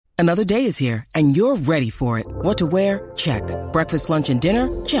Another day is here, and you're ready for it. What to wear? Check. Breakfast, lunch, and dinner?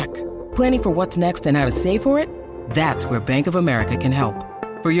 Check. Planning for what's next and how to save for it? That's where Bank of America can help.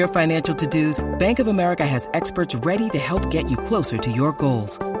 For your financial to-dos, Bank of America has experts ready to help get you closer to your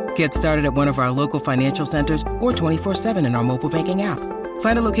goals. Get started at one of our local financial centers or 24/7 in our mobile banking app.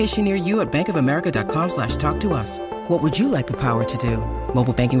 Find a location near you at bankofamerica.com/talktous. What would you like the power to do?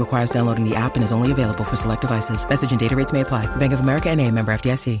 Mobile banking requires downloading the app and is only available for select devices. Message and data rates may apply. Bank of America N.A., member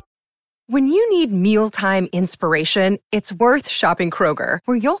FDIC. When you need mealtime inspiration, it's worth shopping Kroger,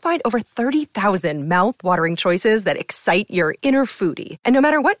 where you'll find over 30,000 mouth-watering choices that excite your inner foodie. And no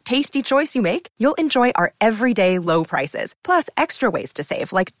matter what tasty choice you make, you'll enjoy our everyday low prices, plus extra ways to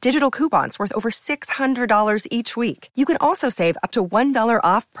save, like digital coupons worth over $600 each week. You can also save up to $1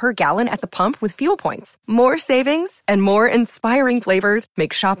 off per gallon at the pump with fuel points. More savings and more inspiring flavors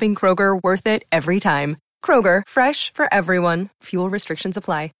make shopping Kroger worth it every time. Kroger, fresh for everyone. Fuel restrictions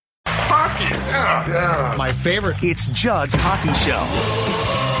apply. Hockey, yeah. My favorite. It's Judd's Hockey Show.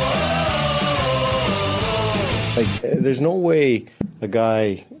 Like, there's no way a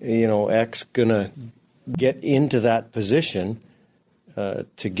guy, X gonna get into that position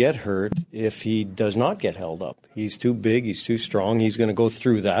to get hurt if he does not get held up. He's too big. He's too strong. He's going to go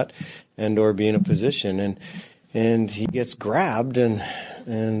through that and or be in a position. And he gets grabbed and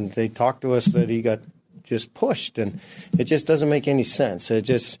they talk to us that he got just pushed, and it just doesn't make any sense. It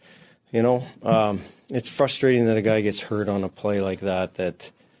just, it's frustrating that a guy gets hurt on a play like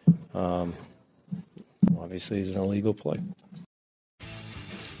that obviously is an illegal play.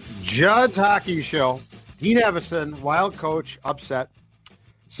 Judd's Hockey Show. Dean Evason, Wild coach, upset.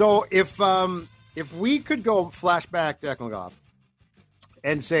 So if we could go flashback Declan Goff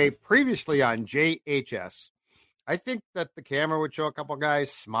and say previously on JHS, I think that the camera would show a couple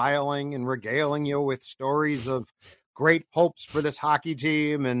guys smiling and regaling you with stories of great hopes for this hockey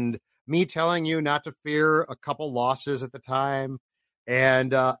team, and me telling you not to fear a couple losses at the time,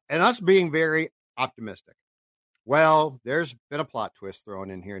 and us being very optimistic. Well, there's been a plot twist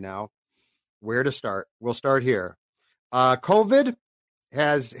thrown in here now. Where to start? We'll start here. COVID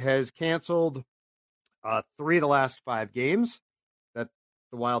has canceled 3 of the last 5 games that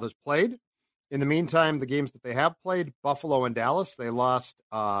the Wild has played. In the meantime, the games that they have played, Buffalo and Dallas, they lost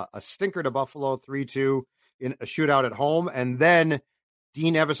a stinker to Buffalo 3-2 in a shootout at home. And then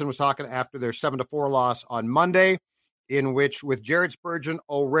Dean Evason was talking after their 7-4 loss on Monday, in which, with Jared Spurgeon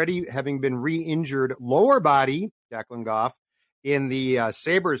already having been re-injured lower body, Declan Goff, in the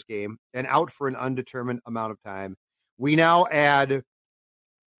Sabres game and out for an undetermined amount of time, we now add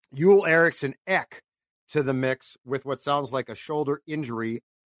Joel Eriksson Ek to the mix with what sounds like a shoulder injury,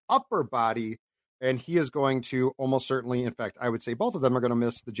 upper body, and he is going to almost certainly, in fact, I would say both of them are going to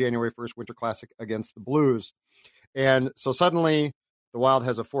miss the January 1st Winter Classic against the Blues. And so suddenly the Wild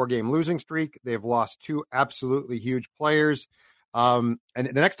has a 4-game losing streak. They've lost 2 absolutely huge players. And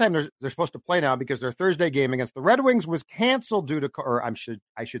the next time they're supposed to play now, because their Thursday game against the Red Wings was canceled I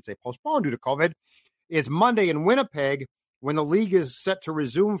should say postponed due to COVID, is Monday in Winnipeg, when the league is set to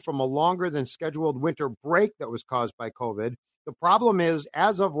resume from a longer than scheduled winter break that was caused by COVID. The problem is,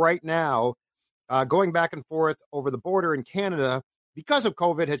 as of right now, going back and forth over the border in Canada because of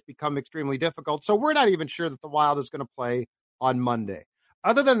COVID has become extremely difficult. So we're not even sure that the Wild is going to play on Monday.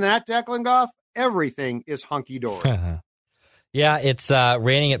 Other than that, Declan Goff, everything is hunky-dory. Yeah, it's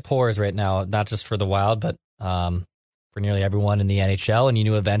raining at pours right now, not just for the Wild, but for nearly everyone in the NHL. And you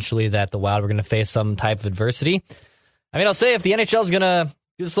knew eventually that the Wild were going to face some type of adversity. I mean, I'll say if the NHL is going to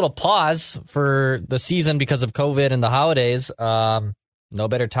do this little pause for the season because of COVID and the holidays, no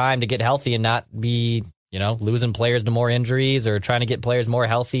better time to get healthy and not be, losing players to more injuries or trying to get players more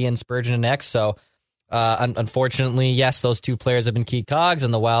healthy in Spurgeon and X. So, unfortunately, yes, those 2 players have been key cogs,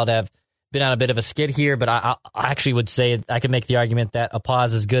 and the Wild have been on a bit of a skid here. But I actually would say I can make the argument that a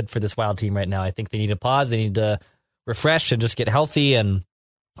pause is good for this Wild team right now. I think they need a pause. They need to refresh and just get healthy, and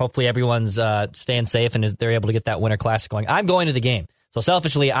hopefully everyone's staying safe and they're able to get that Winter Classic going. I'm going to the game. So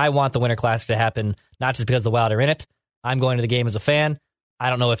selfishly, I want the Winter Classic to happen, not just because the Wild are in it. I'm going to the game as a fan. I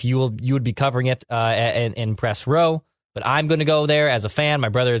don't know if you would be covering it in press row, but I'm going to go there as a fan. My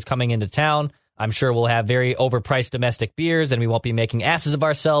brother is coming into town. I'm sure we'll have very overpriced domestic beers, and we won't be making asses of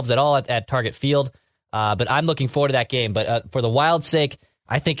ourselves at all at Target Field. But I'm looking forward to that game. But for the Wild's sake,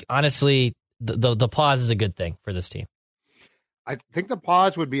 I think, honestly, the pause is a good thing for this team. I think the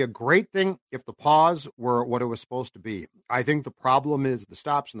pause would be a great thing if the pause were what it was supposed to be. I think the problem is the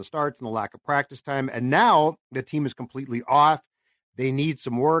stops and the starts and the lack of practice time. And now the team is completely off. They need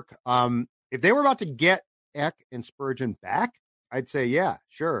some work. If they were about to get Ek and Spurgeon back, I'd say, yeah,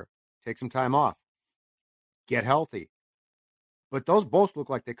 sure, take some time off. Get healthy. but those both look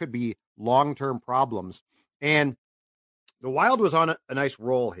like they could be long-term problems. And the Wild was on a nice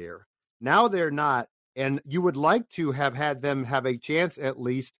roll here. Now they're not, and you would like to have had them have a chance at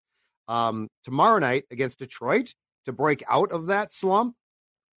least tomorrow night against Detroit to break out of that slump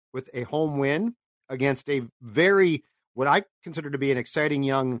with a home win against a very, what I consider to be an exciting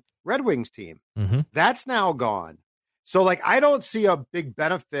young Red Wings team. Mm-hmm. That's now gone. So, I don't see a big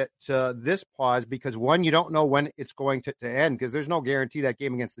benefit to this pause because, one, you don't know when it's going to end because there's no guarantee that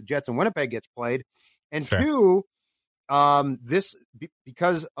game against the Jets in Winnipeg gets played. And sure. Two,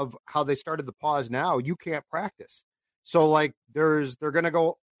 because of how they started the pause now, you can't practice. So, they're going to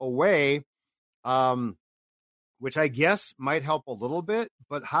go away, which I guess might help a little bit.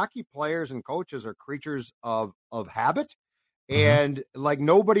 But hockey players and coaches are creatures of habit. And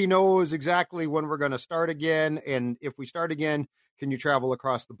nobody knows exactly when we're going to start again. And if we start again, can you travel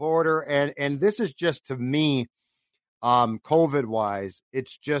across the border? And this is just, to me, COVID wise,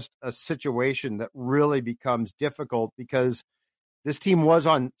 it's just a situation that really becomes difficult because this team was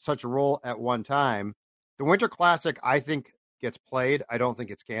on such a roll at one time. The Winter Classic, I think, gets played. I don't think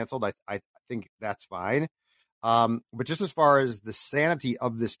it's canceled. I think that's fine. But just as far as the sanity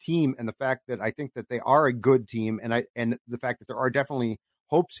of this team and the fact that I think that they are a good team and the fact that there are definitely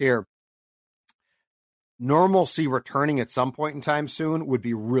hopes here, normalcy returning at some point in time soon would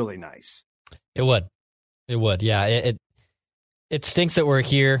be really nice. It would. Yeah. It stinks that we're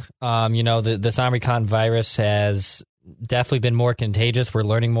here. This Omicron virus has definitely been more contagious. We're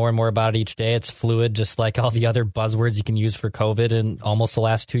learning more and more about it each day. It's fluid, just like all the other buzzwords you can use for COVID in almost the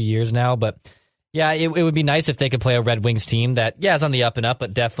last 2 years now. But yeah, it would be nice if they could play a Red Wings team that, is on the up and up,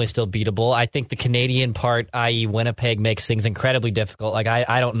 but definitely still beatable. I think the Canadian part, i.e. Winnipeg, makes things incredibly difficult.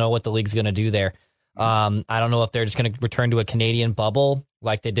 I don't know what the league's going to do there. I don't know if they're just going to return to a Canadian bubble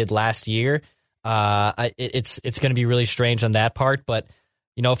like they did last year. It's going to be really strange on that part. But,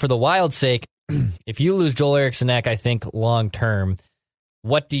 for the Wild's sake, if you lose Joel Eriksson-Ek, I think long term,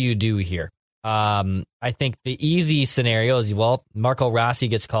 what do you do here? I think the easy scenario is, Marco Rossi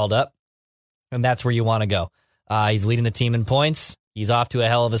gets called up. And that's where you want to go. He's leading the team in points. He's off to a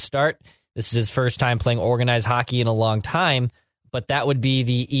hell of a start. This is his first time playing organized hockey in a long time, but that would be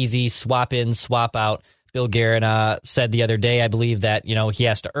the easy swap in, swap out. Bill Guerin said the other day, I believe, that he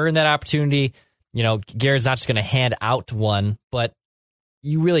has to earn that opportunity. Guerin's not just going to hand out one, but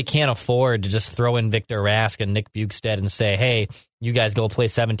you really can't afford to just throw in Victor Rask and Nick Bjugstad and say, hey, you guys go play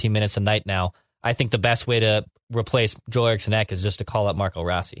 17 minutes a night now. I think the best way to replace Joel Eriksson-Ek is just to call up Marco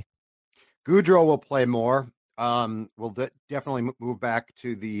Rossi. Gaudreau will play more. We'll definitely move back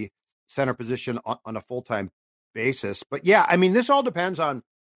to the center position on a full-time basis. But yeah, this all depends on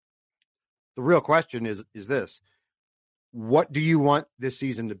the real question is this: what do you want this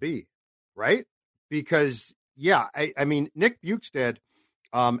season to be, right? Because Nick Bjugstad,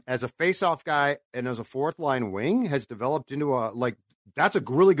 as a face-off guy and as a fourth-line wing, has developed into that's a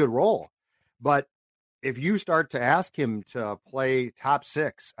really good role, but if you start to ask him to play top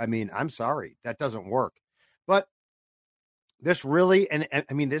six, I'm sorry, that doesn't work. But this really,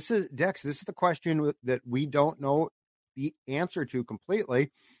 this is Dex. This is the question that we don't know the answer to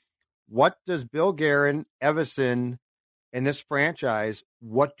completely. What does Bill Guerin, Evason, and this franchise?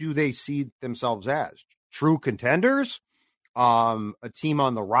 What do they see themselves as? True contenders, a team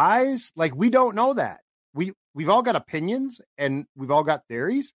on the rise? We don't know that. We've all got opinions and we've all got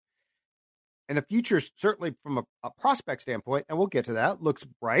theories. And the future, certainly from a prospect standpoint, and we'll get to that, looks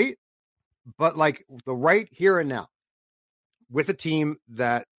bright. But the right here and now, with a team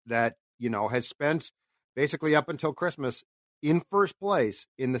that has spent basically up until Christmas in first place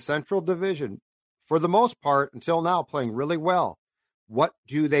in the Central Division for the most part until now, playing really well. What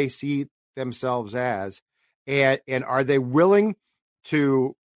do they see themselves as, and are they willing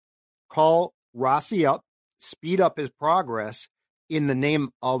to call Rossi up, speed up his progress in the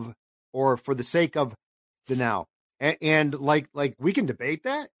name of, or for the sake of, the now? And we can debate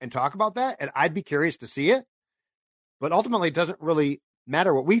that and talk about that, and I'd be curious to see it. But ultimately, it doesn't really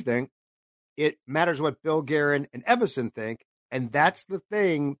matter what we think. It matters what Bill Guerin and Evason think, and that's the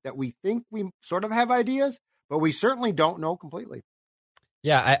thing that we think we sort of have ideas, but we certainly don't know completely.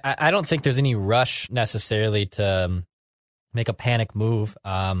 Yeah, I don't think there's any rush necessarily to make a panic move.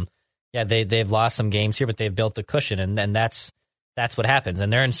 They've lost some games here, but they've built the cushion, and that's what happens.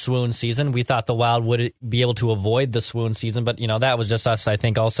 And they're in swoon season. We thought the Wild would be able to avoid the swoon season, but that was just us, I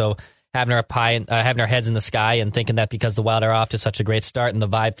think, also having our heads in the sky and thinking that because the Wild are off to such a great start and the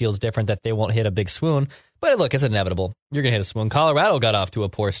vibe feels different that they won't hit a big swoon. But look, it's inevitable. You're going to hit a swoon. Colorado got off to a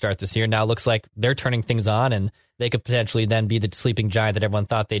poor start this year. Now it looks like they're turning things on, and they could potentially then be the sleeping giant that everyone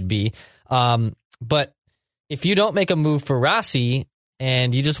thought they'd be. But if you don't make a move for Rossi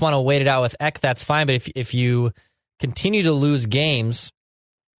and you just want to wait it out with Ek, that's fine. But if you continue to lose games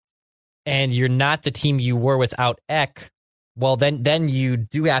and you're not the team you were without Ek, well, then you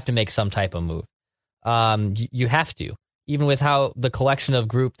do have to make some type of move. You have to. Even with how the collection of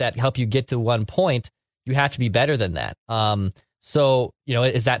group that help you get to 1 point, you have to be better than that. So,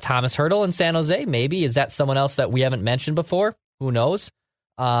 is that Thomas Hertl in San Jose? Maybe. Is that someone else that we haven't mentioned before? Who knows?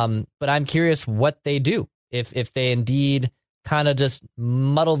 But I'm curious what they do if they indeed kind of just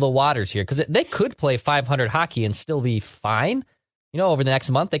muddle the waters here, because they could play 500 hockey and still be fine. Over the next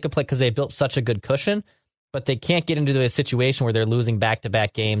month they could play because they built such a good cushion, but they can't get into a situation where they're losing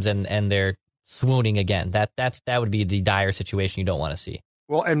back-to-back games and they're swooning again. That would be the dire situation you don't want to see.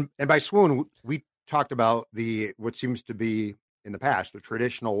 Well, and by swoon, we talked about what seems to be in the past, the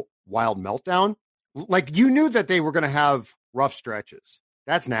traditional Wild meltdown. Like, you knew that they were going to have rough stretches.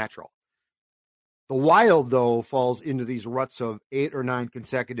 That's natural. The Wild, though, falls into these ruts of 8 or 9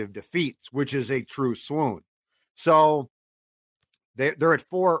 consecutive defeats, which is a true swoon. So they're at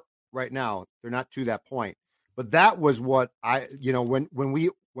 4 right now. They're not to that point. But that was what when we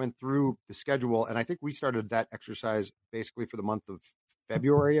went through the schedule, and I think we started that exercise basically for the month of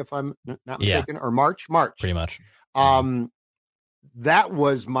February, if I'm not mistaken, or March. Pretty much. That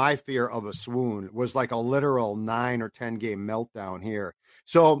was my fear of a swoon, was like a literal 9 or 10 game meltdown here.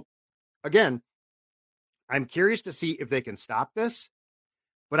 So again, I'm curious to see if they can stop this,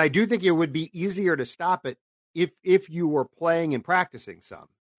 but I do think it would be easier to stop it if you were playing and practicing some.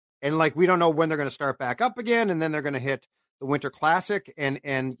 And we don't know when they're going to start back up again, and then they're going to hit the Winter Classic, and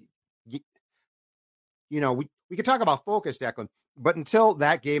we could talk about focus, Declan, but until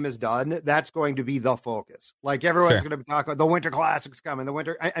that game is done, that's going to be the focus. Everyone's going to be talking about the Winter Classic's coming. The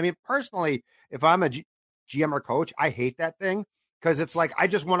winter. I mean, personally, if I'm a GM or coach, I hate that thing, because it's I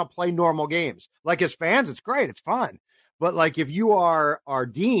just want to play normal games. As fans, it's great, it's fun. But if you are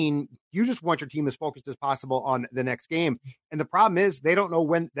Dean, you just want your team as focused as possible on the next game. And the problem is they don't know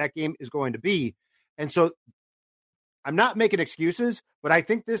when that game is going to be. And so I'm not making excuses, but I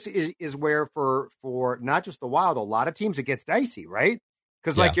think this is where for not just the Wild, a lot of teams, it gets dicey, right?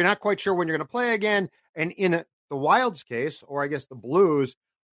 Because you're not quite sure when you're going to play again. And in the Wild's case, or I guess the Blues,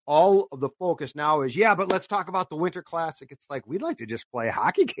 all of the focus now is, but let's talk about the Winter Classic. It's we'd like to just play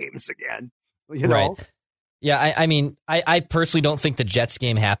hockey games again, you know? Right. Yeah, I mean, I personally don't think the Jets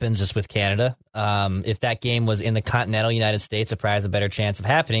game happens just with Canada. If that game was in the continental United States, it probably has a better chance of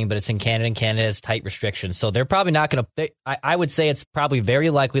happening, but it's in Canada, and Canada has tight restrictions. So they're probably not going to – I would say it's probably very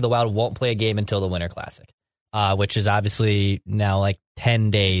likely the Wild won't play a game until the Winter Classic, which is obviously now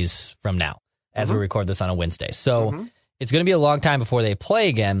 10 days from now as we record this on a Wednesday. So it's going to be a long time before they play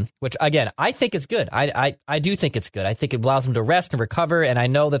again, which, again, I think is good. I do think it's good. I think it allows them to rest and recover, and I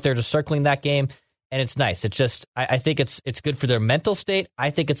know that they're just circling that game. And it's nice. It's just, I think it's good for their mental state. I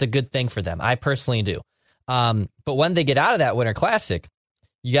think it's a good thing for them. I personally do. But when they get out of that Winter Classic,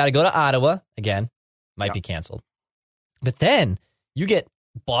 you got to go to Ottawa. Again, might be canceled. But then you get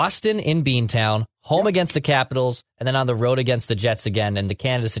Boston in Beantown, home against the Capitals, and then on the road against the Jets again. And the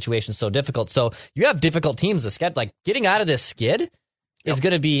Canada situation is so difficult. So you have difficult teams to skid. Getting out of this skid is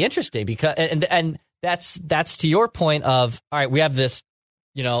going to be interesting, because and that's to your point of, all right, we have this,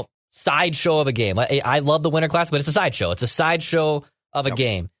 sideshow of a game. I love the Winter Classic, but it's a sideshow. It's a sideshow of a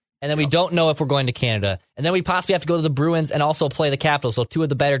game. And then we don't know if we're going to Canada. And then we possibly have to go to the Bruins and also play the Capitals, so 2 of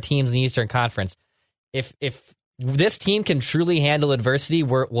the better teams in the Eastern Conference. If this team can truly handle adversity,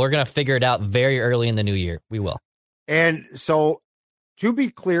 we're going to figure it out very early in the new year. We will. And so, to be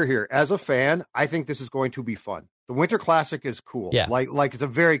clear here, as a fan, I think this is going to be fun. The Winter Classic is cool. Yeah. It's a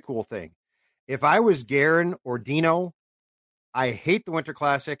very cool thing. If I was Guerin or Dino, I hate the Winter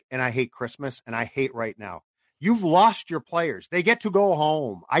Classic, and I hate Christmas, and I hate right now. You've lost your players. They get to go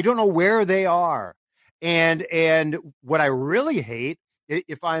home. I don't know where they are. And what I really hate,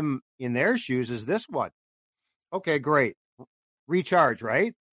 if I'm in their shoes, is this one. Okay, great. Recharge,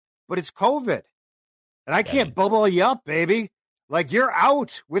 right? But it's COVID. And I can't bubble you up, baby. You're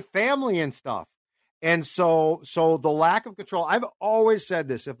out with family and stuff. And so the lack of control, I've always said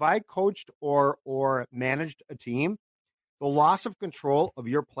this, if I coached or managed a team, the loss of control of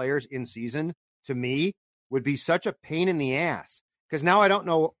your players in season, to me, would be such a pain in the ass, because now I don't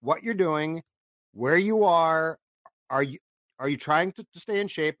know what you're doing, where you are. Are you trying to stay in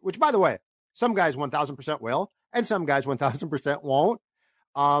shape? Which, by the way, some guys 1,000% will, and some guys 1,000% won't.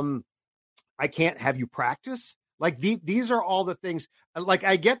 I can't have you practice. These are all the things.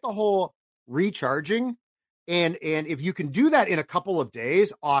 I get the whole recharging, and if you can do that in a couple of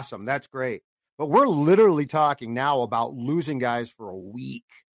days, awesome. That's great. But we're literally talking now about losing guys for a week.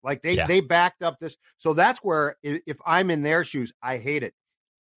 Like they backed up this. So that's where if I'm in their shoes, I hate it.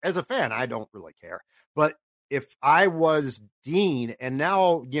 As a fan, I don't really care. But if I was Dean and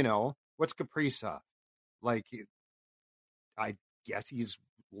now, what's Kaprizov? Like, I guess he's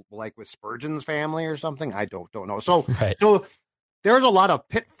like with Spurgeon's family or something. I don't know. So, so there's a lot of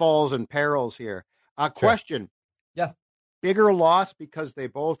pitfalls and perils here. Question. Yeah. Bigger loss because they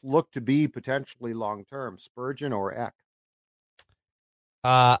both look to be potentially long-term, Spurgeon or Ek?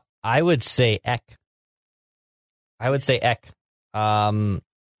 I would say Ek.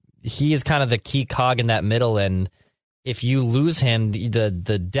 He is kind of the key cog in that middle, and if you lose him,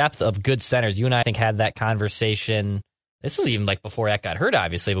 the depth of good centers, you and I think had that conversation. This was even like before Ek got hurt,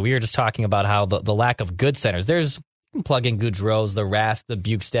 obviously, but we were just talking about how the lack of good centers. You can plug in Goudreau's, the Rask, the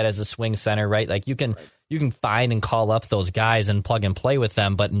Bukestad as a swing center, right? Like you can find and call up those guys and plug and play with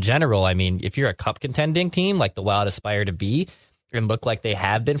them. But in general, I mean, if you're a cup contending team like the Wild aspire to be and look like they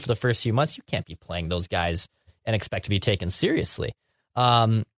have been for the first few months, you can't be playing those guys and expect to be taken seriously.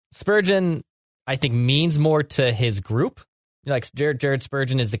 Spurgeon, I think, means more to his group. Like Jared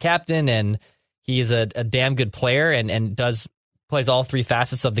Spurgeon is the captain, and he is a damn good player and plays all three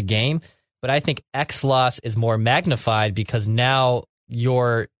facets of the game. But I think Ek's loss is more magnified because now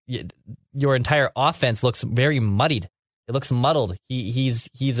your entire offense looks very muddied. It looks muddled.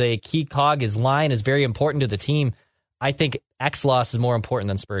 He's a key cog. His line is very important to the team. I think Ek's loss is more important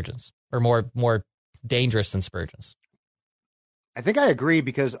than Spurgeon's, or more dangerous than Spurgeon's. I think I agree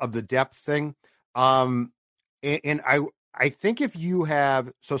because of the depth thing. And I think if you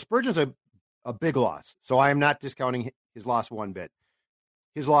have, so Spurgeon's a big loss. So I am not discounting his loss one bit.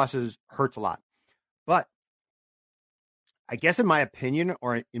 His losses hurts a lot. But I guess in my opinion,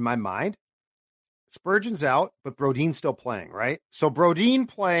 or in my mind, Spurgeon's out, but Brodin's still playing, right? So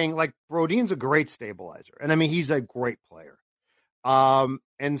Brodin's a great stabilizer. And I mean, he's a great player.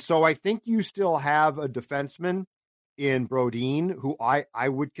 And so I think you still have a defenseman in Brodin who I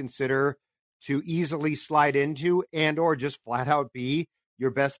would consider to easily slide into and or just flat out be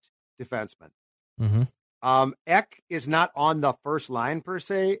your best defenseman. Mm-hmm. Ek is not on the first line per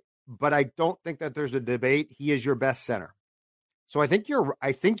se, but I don't think that there's a debate. He is your best center. So I think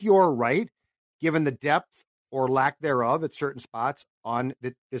you're right, given the depth or lack thereof at certain spots on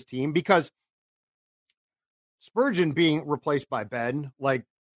this team, because Spurgeon being replaced by Ben, like,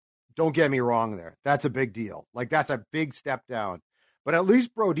 don't get me wrong there. That's a big deal. Like, that's a big step down. But at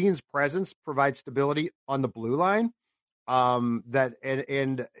least Brodin's presence provides stability on the blue line.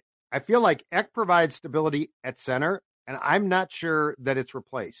 And I feel like Ek provides stability at center, and I'm not sure that it's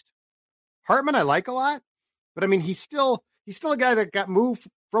replaced. Hartman I like a lot, but I mean he's still a guy that got moved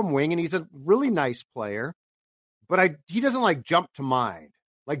from wing, and he's a really nice player. But he doesn't like jump to mind.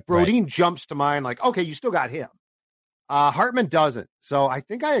 Like Brodin jumps to mind, like, okay, you still got him. Hartman doesn't. So I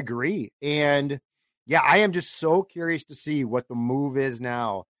think I agree. And yeah, I am just so curious to see what the move is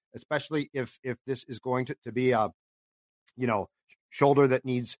now, especially if this is going to be a, shoulder that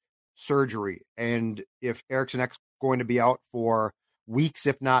needs surgery. And if Eriksson Ek's going to be out for weeks,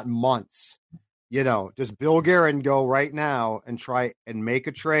 if not months, does Bill Guerin go right now and try and make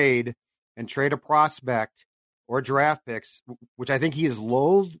a trade and trade a prospect or draft picks, which I think he is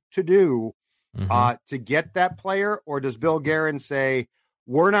loath to do, to get that player? Or does Bill Guerin say,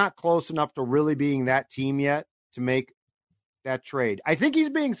 we're not close enough to really being that team yet to make that trade? I think he's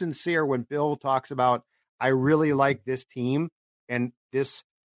being sincere when Bill talks about, I really like this team and this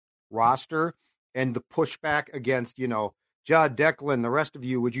roster, and the pushback against, Judd, Declan, the rest of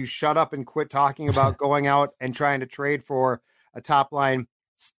you, would you shut up and quit talking about going out and trying to trade for a top line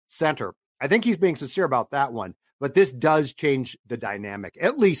center? I think he's being sincere about that one, but this does change the dynamic.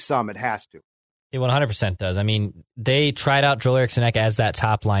 At least some, it has to. It 100% does. I mean, they tried out Joel Eriksson Ek as that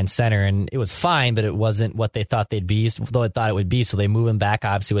top line center, and it was fine, but it wasn't what they thought they'd be, though it thought it would be. So they move him back,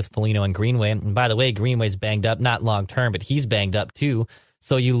 obviously, with Foligno and Greenway. And by the way, Greenway's banged up, not long term, but he's banged up too.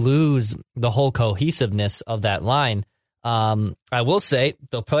 So you lose the whole cohesiveness of that line. I will say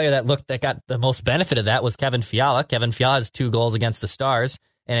the player that got the most benefit of that was Kevin Fiala. Kevin Fiala has 2 goals against the Stars,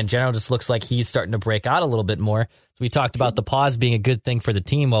 and in general just looks like he's starting to break out a little bit more. So we talked about the pause being a good thing for the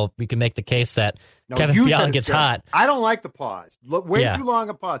team. Well, we can make the case that Kevin Fiala gets hot. I don't like the pause. Way too long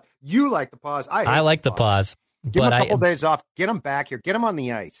a pause. You like the pause. I like the pause. Give him a couple days off. Get him back here. Get him on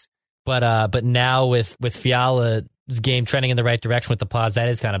the ice. But now with Fiala's game trending in the right direction with the pause, that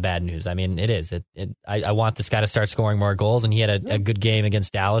is kind of bad news. I mean, it is. I want this guy to start scoring more goals, and he had a good game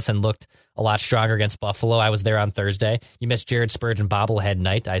against Dallas and looked a lot stronger against Buffalo. I was there on Thursday. You missed Jared Spurgeon bobblehead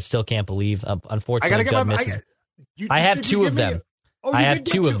night. I still can't believe. Unfortunately, Judd misses. I have 2 of them. I have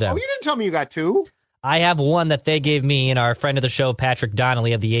 2 of them. Oh, you didn't tell me you got 2? I have one that they gave me, and our friend of the show, Patrick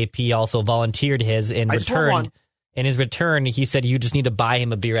Donnelly of the AP, also volunteered his. In return, he said you just need to buy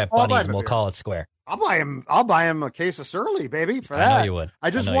him a beer at Bunny's, and we'll call it square. I'll buy him a case of Surly, baby, for that. I know you would.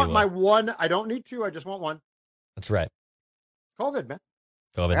 I just want my one. I don't need two. I just want one. That's right. COVID, man.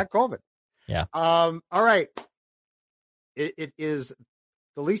 COVID. I had COVID. Yeah. All right. It is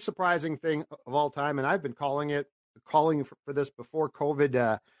the least surprising thing of all time, and I've been calling for this before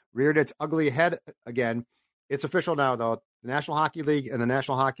COVID reared its ugly head again. It's official now, though. The National Hockey League and the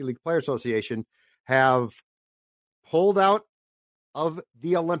National Hockey League Player Association have pulled out of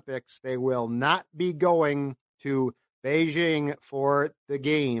the Olympics. They will not be going to Beijing for the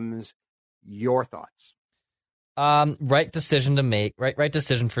games. Your thoughts? Right decision to make. Right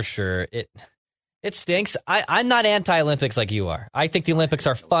decision for sure. It stinks. I'm not anti-Olympics like you are. I think the Olympics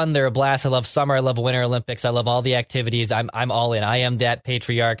are fun. They're a blast. I love summer. I love Winter Olympics. I love all the activities. I'm all in. I am that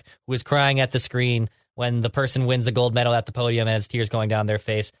patriarch who is crying at the screen when the person wins the gold medal at the podium and has tears going down their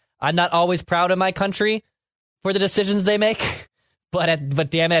face. I'm not always proud of my country for the decisions they make, but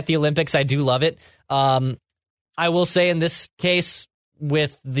damn it, at the Olympics, I do love it. I will say in this case,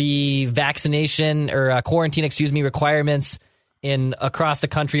 with the vaccination or quarantine, requirements across the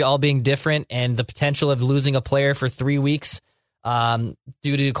country all being different, and the potential of losing a player for 3 weeks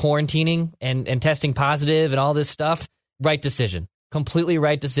due to quarantining and testing positive and all this stuff, right decision. Completely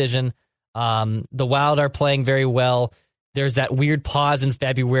right decision. The Wild are playing very well. There's that weird pause in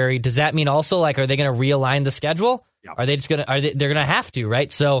February. Does that mean also, are they going to realign the schedule? Yep. Are they just going to? They're going to have to,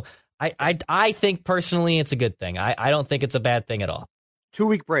 right? So I think personally it's a good thing. I don't think it's a bad thing at all. 2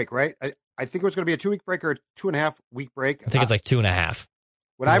 week break, right? I think it was going to be a 2 week break or a 2.5 week break. I think it's like 2.5.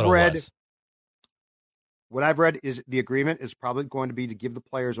 What I've read is the agreement is probably going to be to give the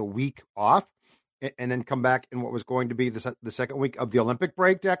players a week off and then come back in what was going to be the second week of the Olympic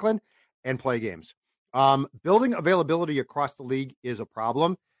break, Declan, and play games. Building availability across the league is a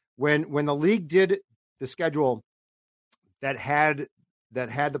problem. When the league did the schedule that had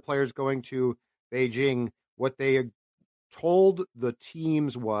the players going to Beijing, what they told the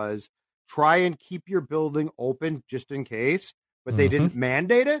teams was try and keep your building open just in case, but they didn't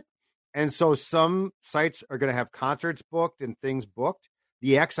mandate it. And so some sites are going to have concerts booked and things booked.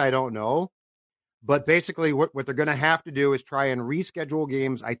 The X, I don't know. But basically what they're going to have to do is try and reschedule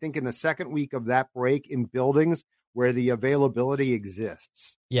games, I think, in the second week of that break in buildings where the availability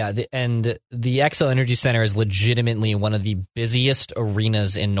exists. Yeah, the Xcel Energy Center is legitimately one of the busiest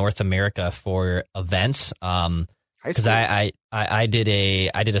arenas in North America for events. Because I did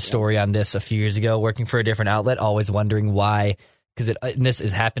a story on this a few years ago, working for a different outlet, always wondering why. Because this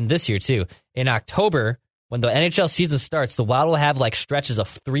has happened this year too. In October, when the NHL season starts, the Wild will have stretches of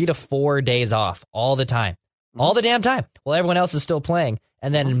 3 to 4 days off all the time, all the damn time, while everyone else is still playing.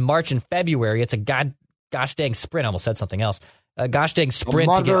 And then in March and February, it's a gosh dang sprint. I almost said something else. A gosh dang sprint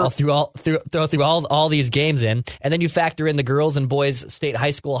to get through all these games in, and then you factor in the girls and boys state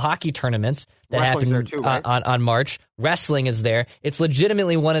high school hockey tournaments that happen too, right? on March. Wrestling is there. It's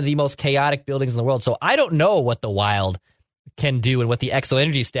legitimately one of the most chaotic buildings in the world. So I don't know what the Wild can do and what the Xcel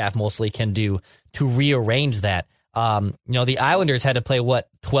Energy staff mostly can do to rearrange that. The Islanders had to play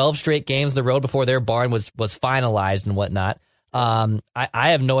 12 straight games on the road before their barn was finalized and whatnot. I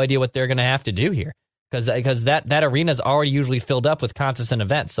have no idea what they're going to have to do here. Because that arena is already usually filled up with concerts and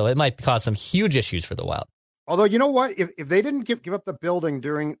events, so it might cause some huge issues for the Wild. Although, you know what? If they didn't give up the building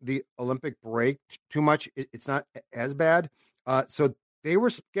during the Olympic break too much, it's not as bad. So they were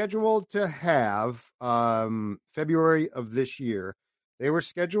scheduled to have February of this year. They were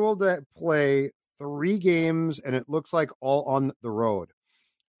scheduled to play 3 games, and it looks like all on the road.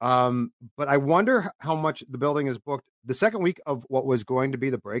 But I wonder how much the building is booked. The second week of what was going to be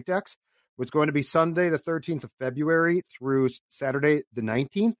the break decks was going to be Sunday, the 13th of February through Saturday, the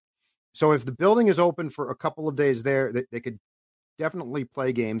 19th. So if the building is open for a couple of days there, they could definitely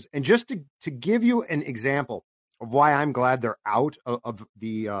play games. And just to give you an example of why I'm glad they're out of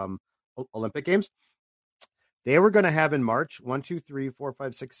the Olympic Games, they were going to have in March 1, 2, 3, 4,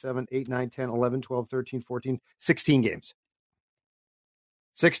 5, 6, 7, 8, 9, 10, 11, 12, 13, 14, 16 games.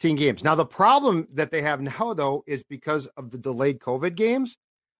 16 games. Now, the problem that they have now, though, is because of the delayed COVID games,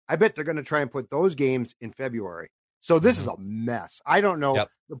 I bet they're going to try and put those games in February. So this is a mess. I don't know. Yep.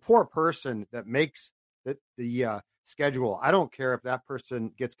 The poor person that makes the schedule, I don't care if that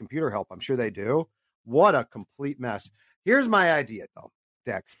person gets computer help. I'm sure they do. What a complete mess. Here's my idea, though,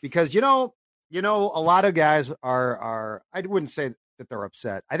 Dex, because, you know, a lot of guys are I wouldn't say that they're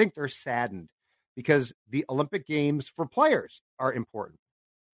upset. I think they're saddened because the Olympic Games for players are important.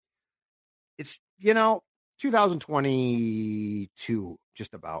 It's, 2022,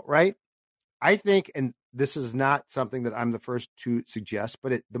 just about, right? I think, and this is not something that I'm the first to suggest,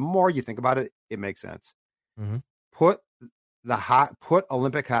 but the more you think about it, it makes sense. Mm-hmm. Put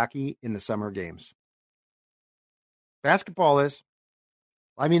Olympic hockey in the summer games. Basketball is.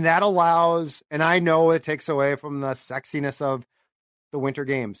 I mean, that allows, and I know it takes away from the sexiness of the winter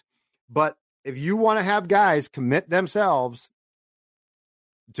games, but if you want to have guys commit themselves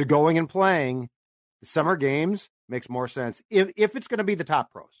to going and playing, the summer games makes more sense if it's going to be the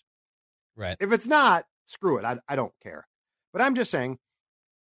top pros. Right. If it's not, screw it. I don't care. But I'm just saying,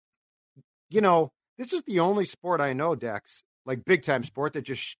 this is the only sport I know, Dex, like big time sport that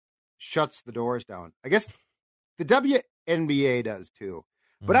just shuts the doors down. I guess the WNBA does too.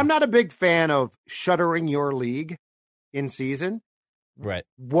 But I'm not a big fan of shuttering your league in season. Right.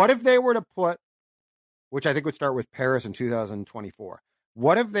 What if they were to put, which I think would start with Paris in 2024,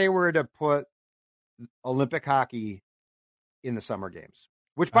 what if they were to put Olympic hockey in the summer games?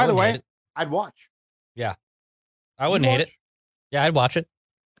 Which, by the way, I'd watch. Yeah. I wouldn't hate it. Yeah, I'd watch it.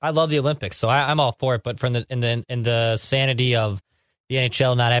 I love the Olympics, so I'm all for it. But from in the sanity of the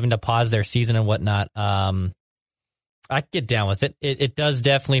NHL not having to pause their season and whatnot, I could get down with it. It does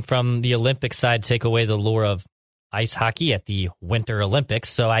definitely, from the Olympic side, take away the lure of ice hockey at the Winter Olympics.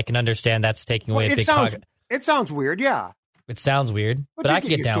 So I can understand that's taking away a big target. It sounds weird, yeah. It sounds weird, but I can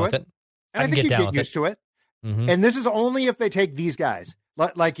get down with it. And I think you get used to it. Mm-hmm. And this is only if they take these guys.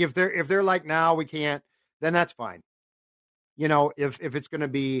 Like if they're like, now we can't, then that's fine. If it's going to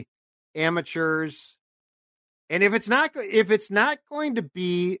be amateurs, and if it's not going to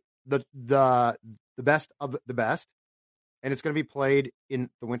be the best of the best, and it's going to be played in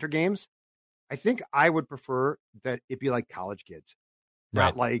the winter games, I think I would prefer that it be like college kids,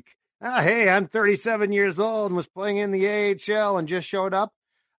 not like, hey, I'm 37 years old and was playing in the AHL and just showed up.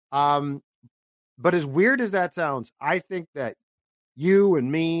 But as weird as that sounds, I think that you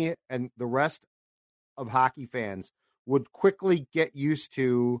and me and the rest of hockey fans would quickly get used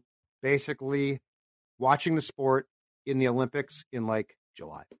to basically watching the sport in the Olympics in like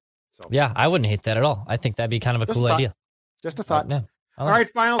July. So yeah, I wouldn't hate that at all. I think that'd be kind of a cool idea. Just a thought. Yeah. All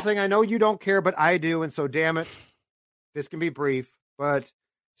right, final thing. I know you don't care, but I do, and so damn it, this can be brief. But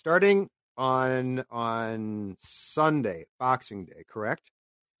starting on Sunday, Boxing Day, correct?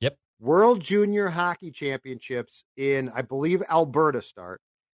 Yep. World Junior Hockey Championships in, I believe, Alberta start.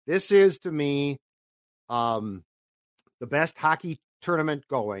 This is, to me, the best hockey tournament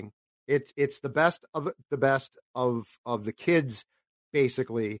going. It's the best of the kids,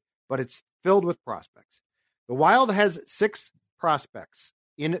 basically, but it's filled with prospects. The Wild has 6 prospects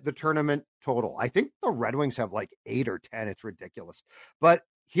in the tournament total. I think the Red Wings have like 8 or 10. It's ridiculous. But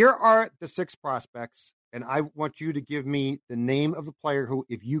here are the 6 prospects, and I want you to give me the name of the player who,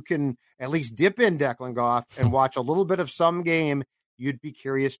 if you can at least dip in, Declan Goff, and watch a little bit of some game, you'd be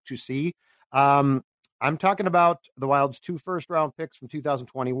curious to see. I'm talking about the Wild's 2 first-round picks from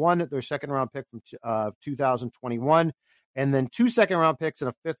 2021, their second-round pick from 2021, and then 2 second-round picks and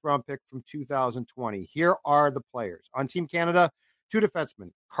a 5th-round pick from 2020. Here are the players. On Team Canada, 2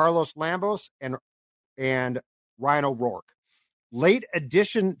 defensemen, Carlos Lambos and Ryan O'Rourke. Late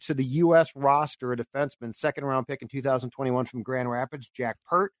addition to the U.S. roster, a defenseman, second-round pick in 2021 from Grand Rapids, Jack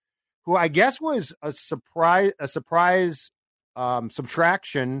Pert, who I guess was a surprise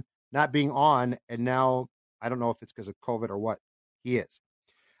subtraction, not being on, and now I don't know if it's because of COVID or what. He is.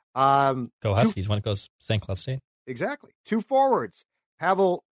 Go Huskies when it goes St. Cloud State. Exactly. 2 forwards,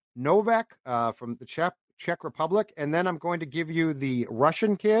 Pavel Novak from the Czech Republic, and then I'm going to give you the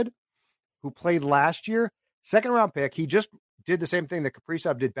Russian kid who played last year, second-round pick. He just did the same thing that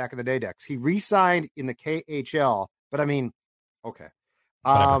Kaprizov did back in the day, Dex. He re-signed in the KHL, but I mean, okay.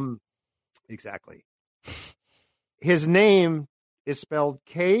 Exactly. His name is spelled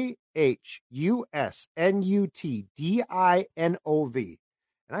KHUSNUTDINOV.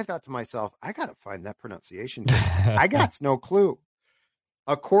 And I thought to myself, I got to find that pronunciation. I got no clue.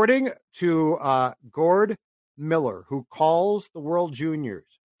 According to Gord Miller, who calls the World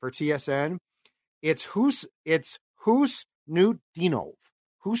Juniors for TSN, it's Husnutdinov,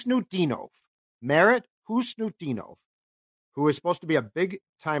 Merit Husnutdinov, who is supposed to be a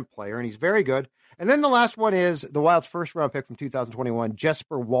big-time player, and he's very good. And then the last one is the Wild's first-round pick from 2021,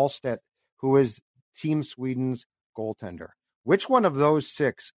 Jesper Wallstedt, who is Team Sweden's goaltender. Which one of those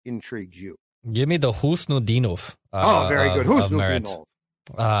 6 intrigues you? Give me the Husnutdinov. Very good.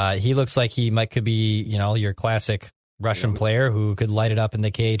 Husnutdinov. He looks like he could be, your classic Russian player who could light it up in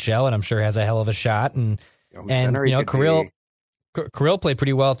the KHL, and I'm sure has a hell of a shot. And Kirill played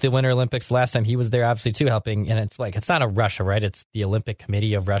pretty well at the Winter Olympics last time he was there, obviously too, helping. And it's not a Russia, right? It's the Olympic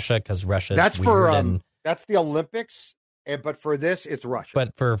Committee of Russia, because Russia. That's weird that's the Olympics. but for this, it's Russia.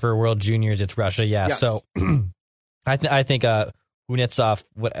 But for World Juniors, it's Russia. Yeah. Yes. So I think Kuznetsov,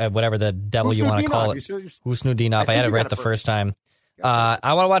 whatever the devil you want to call it, Kuznetsov. I had it right the first time.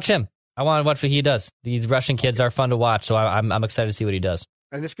 I want to watch him. I want to watch what he does. These Russian kids are fun to watch, so I'm excited to see what he does.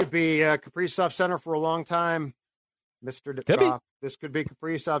 And this could be Kaprizov center for a long time, Mr. Dikov. This could be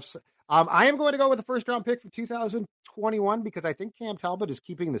Kaprizov's. I am going to go with the first-round pick for 2021 because I think Cam Talbot is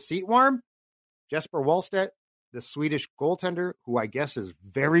keeping the seat warm. Jesper Wallstedt, the Swedish goaltender, who I guess is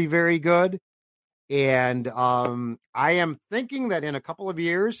very, very good. And I am thinking that in a couple of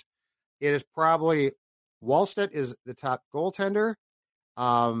years, it is probably Wallstedt is the top goaltender.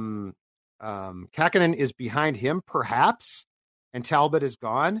 Kakkonen is behind him, perhaps, and Talbot is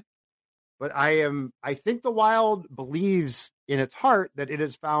gone. But I think the Wild believes in its heart that it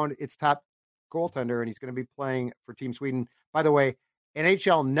has found its top goaltender, and he's going to be playing for Team Sweden. By the way,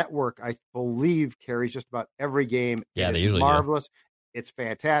 NHL Network, I believe, carries just about every game. Yeah, they usually marvelous. do. It's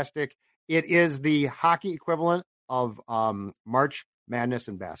fantastic. It is the hockey equivalent of March Madness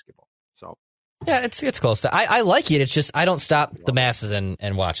in basketball. So, yeah, it's close. I like it. It's just I don't stop the masses and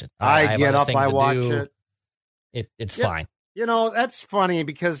watch it. I get up, I watch it. It's fine. You know, that's funny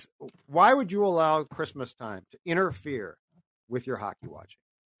because why would you allow Christmas time to interfere with your hockey watching?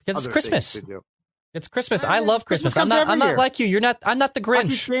 Because it's Christmas. It's Christmas. I love Christmas. I'm not like you. I'm not the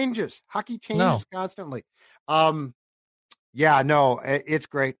Grinch. Hockey changes constantly. Yeah, no, it's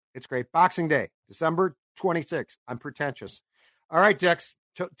great. It's great. Boxing Day, December 26th. I'm pretentious. All right, Dex.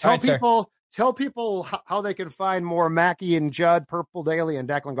 Tell people how they can find more Mackey and Judd, Purple Daily, and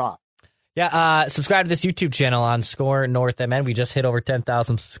Declan Goff. Yeah, subscribe to this YouTube channel on Score North MN. We just hit over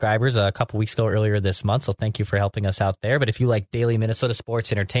 10,000 subscribers a couple weeks ago earlier this month, so thank you for helping us out there. But if you like daily Minnesota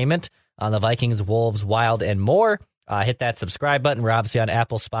sports entertainment on the Vikings, Wolves, Wild, and more, hit that subscribe button. We're obviously on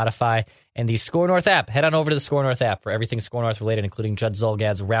Apple, Spotify, and the Score North app. Head on over to the Score North app for everything Score North related, including Judd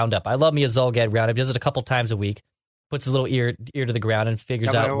Zulgad's Roundup. I love me a Zulgad Roundup. He does it a couple times a week, puts his little ear to the ground and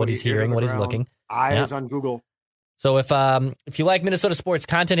figures out what he's hearing, what he's looking. Eyes on Google. So if you like Minnesota sports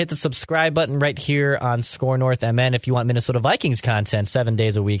content, hit the subscribe button right here on Score North MN. If you want Minnesota Vikings content 7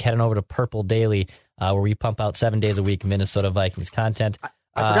 days a week, head on over to Purple Daily, where we pump out 7 days a week Minnesota Vikings content.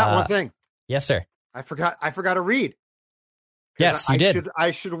 I forgot one thing. Yes, sir. I forgot to read. Yes, you did. I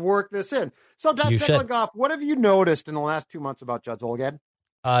should work this in. So, Dr. Declan Goff, what have you noticed in the last 2 months about Judd Zulgad?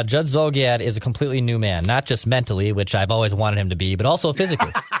 Judd Zulgad is a completely new man, not just mentally, which I've always wanted him to be, but also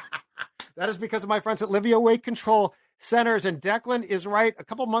physically. That is because of my friends at Livia Weight Control Centers. And Declan is right. A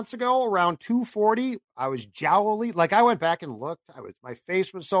couple months ago, around 240, I was jowly. Like, I went back and looked. My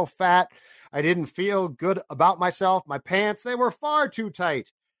face was so fat. I didn't feel good about myself. My pants, they were far too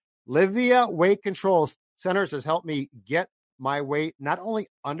tight. Livia Weight Control Centers has helped me get my weight not only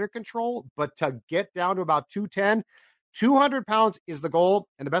under control, but to get down to about 210. 200 pounds is the goal.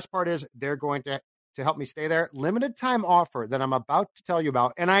 And the best part is they're going to help me stay there. Limited time offer that I'm about to tell you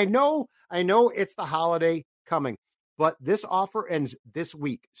about. And I know it's the holiday coming, but this offer ends this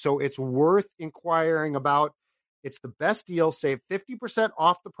week. So it's worth inquiring about. It's the best deal. Save 50%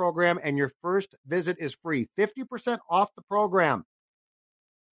 off the program, and your first visit is free. 50% off the program.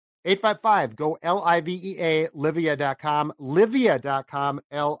 855-GO-LIVEA, Livia.com, Livia.com,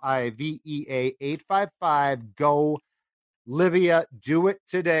 Livea, 855-GO Livia. Do it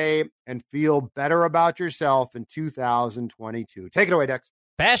today and feel better about yourself in 2022. Take it away, Dex.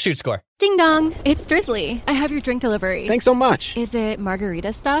 Pass, shoot, score. Ding dong, it's Drizzly. I have your drink delivery. Thanks so much. Is it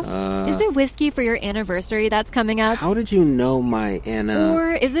margarita stuff? Is it whiskey for your anniversary that's coming up? How did you know my Anna?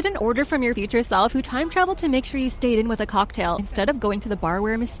 Or is it an order from your future self who time traveled to make sure you stayed in with a cocktail instead of going to the bar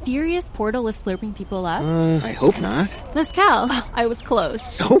where a mysterious portal is slurping people up? I hope not. Mezcal. Oh, I was close.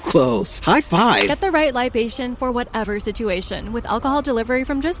 So close. High five. Get the right libation for whatever situation with alcohol delivery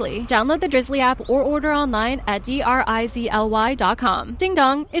from Drizzly. Download the Drizzly app or order online at DRIZLY.com. Ding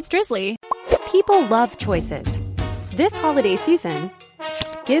dong, it's Drizzly. People love choices. This holiday season,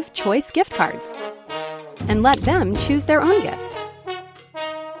 give Choice gift cards and let them choose their own gifts.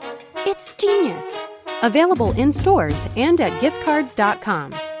 It's genius. Available in stores and at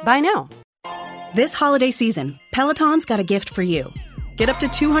giftcards.com. Buy now. This holiday season, Peloton's got a gift for you. Get up to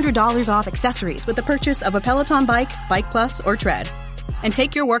 $200 off accessories with the purchase of a Peloton bike, Bike Plus, or Tread. And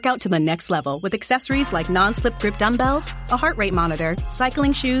take your workout to the next level with accessories like non-slip grip dumbbells, a heart rate monitor,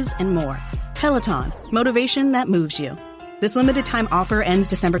 cycling shoes, and more. Peloton, motivation that moves you. This limited time offer ends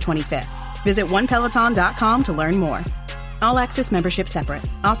December 25th. Visit onepeloton.com to learn more. All access membership separate.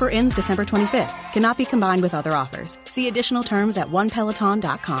 Offer ends December 25th. Cannot be combined with other offers. See additional terms at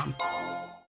onepeloton.com.